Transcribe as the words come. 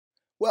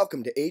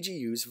Welcome to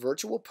AGU's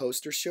Virtual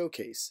Poster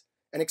Showcase,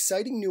 an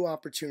exciting new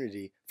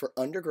opportunity for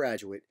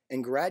undergraduate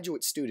and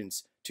graduate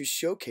students to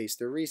showcase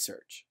their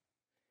research.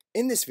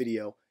 In this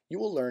video, you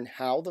will learn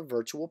how the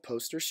Virtual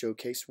Poster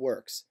Showcase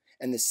works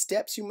and the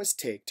steps you must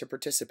take to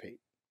participate.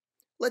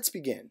 Let's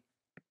begin.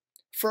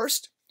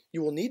 First,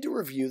 you will need to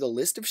review the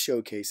list of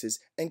showcases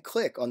and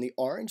click on the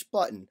orange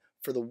button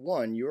for the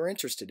one you are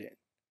interested in.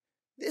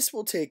 This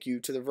will take you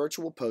to the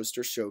Virtual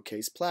Poster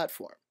Showcase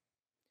platform.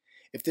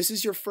 If this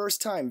is your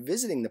first time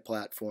visiting the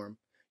platform,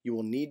 you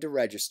will need to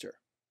register.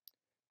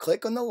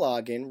 Click on the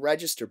Login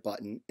Register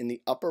button in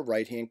the upper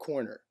right-hand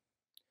corner.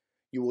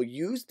 You will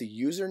use the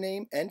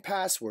username and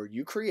password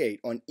you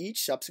create on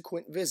each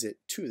subsequent visit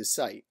to the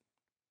site.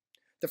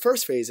 The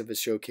first phase of the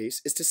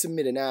showcase is to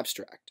submit an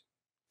abstract.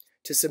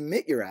 To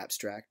submit your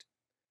abstract,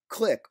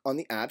 click on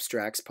the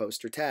Abstracts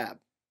Poster tab.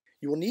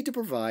 You will need to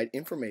provide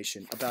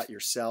information about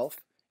yourself,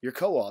 your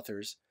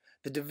co-authors,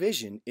 the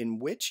division in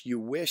which you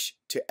wish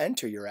to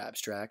enter your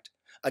abstract,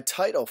 a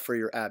title for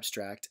your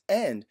abstract,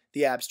 and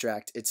the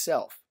abstract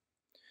itself.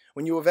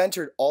 When you have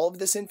entered all of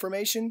this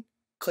information,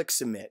 click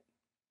Submit.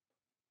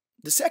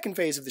 The second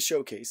phase of the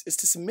showcase is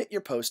to submit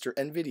your poster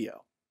and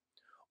video.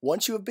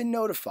 Once you have been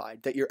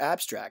notified that your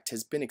abstract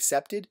has been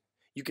accepted,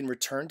 you can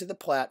return to the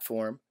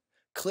platform,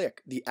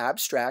 click the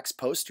Abstracts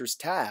Posters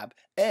tab,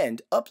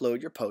 and upload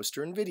your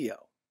poster and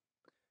video.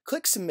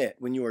 Click Submit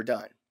when you are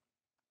done.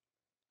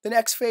 The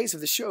next phase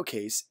of the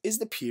showcase is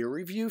the peer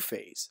review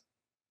phase.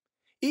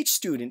 Each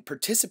student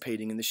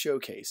participating in the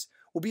showcase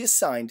will be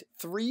assigned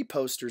 3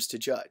 posters to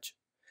judge.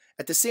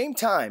 At the same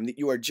time that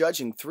you are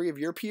judging 3 of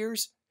your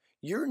peers,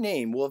 your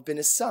name will have been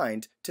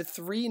assigned to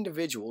 3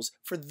 individuals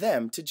for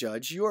them to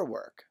judge your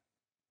work.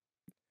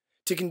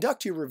 To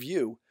conduct your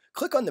review,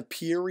 click on the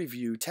Peer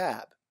Review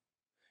tab.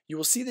 You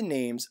will see the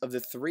names of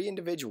the 3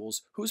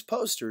 individuals whose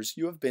posters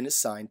you have been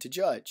assigned to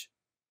judge.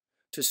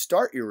 To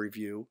start your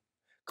review,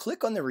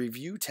 click on the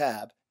Review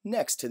tab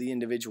next to the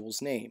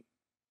individual's name.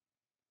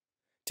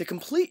 To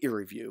complete your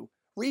review,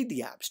 read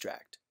the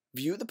abstract,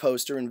 view the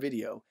poster and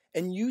video,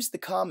 and use the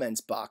comments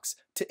box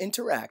to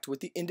interact with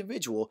the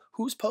individual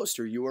whose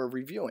poster you are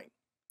reviewing.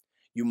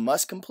 You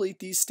must complete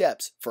these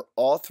steps for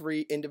all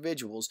 3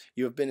 individuals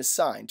you have been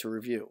assigned to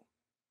review.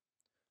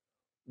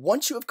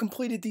 Once you have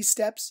completed these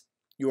steps,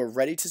 you are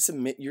ready to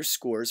submit your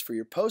scores for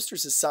your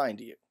posters assigned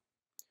to you.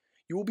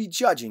 You will be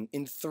judging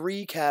in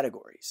 3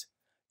 categories: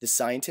 the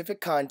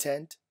scientific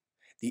content,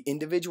 the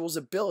individual's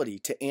ability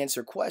to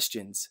answer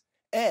questions,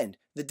 and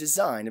the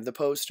design of the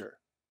poster.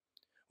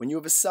 When you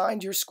have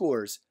assigned your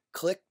scores,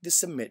 click the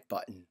Submit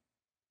button.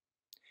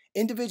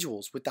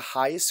 Individuals with the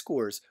highest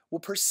scores will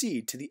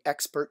proceed to the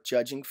expert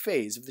judging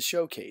phase of the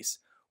showcase,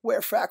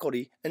 where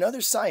faculty and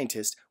other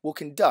scientists will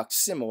conduct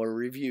similar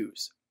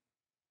reviews.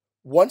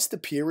 Once the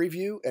peer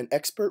review and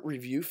expert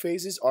review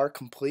phases are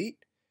complete,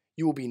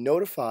 you will be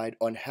notified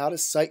on how to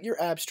cite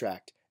your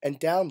abstract and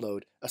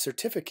download a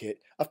certificate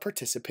of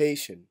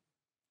participation.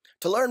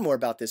 To learn more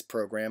about this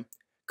program,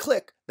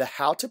 click the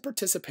How to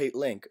Participate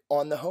link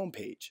on the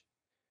homepage.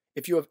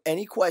 If you have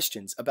any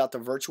questions about the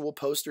Virtual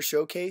Poster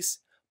Showcase,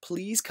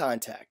 please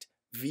contact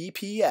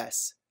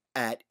vps@agu.org.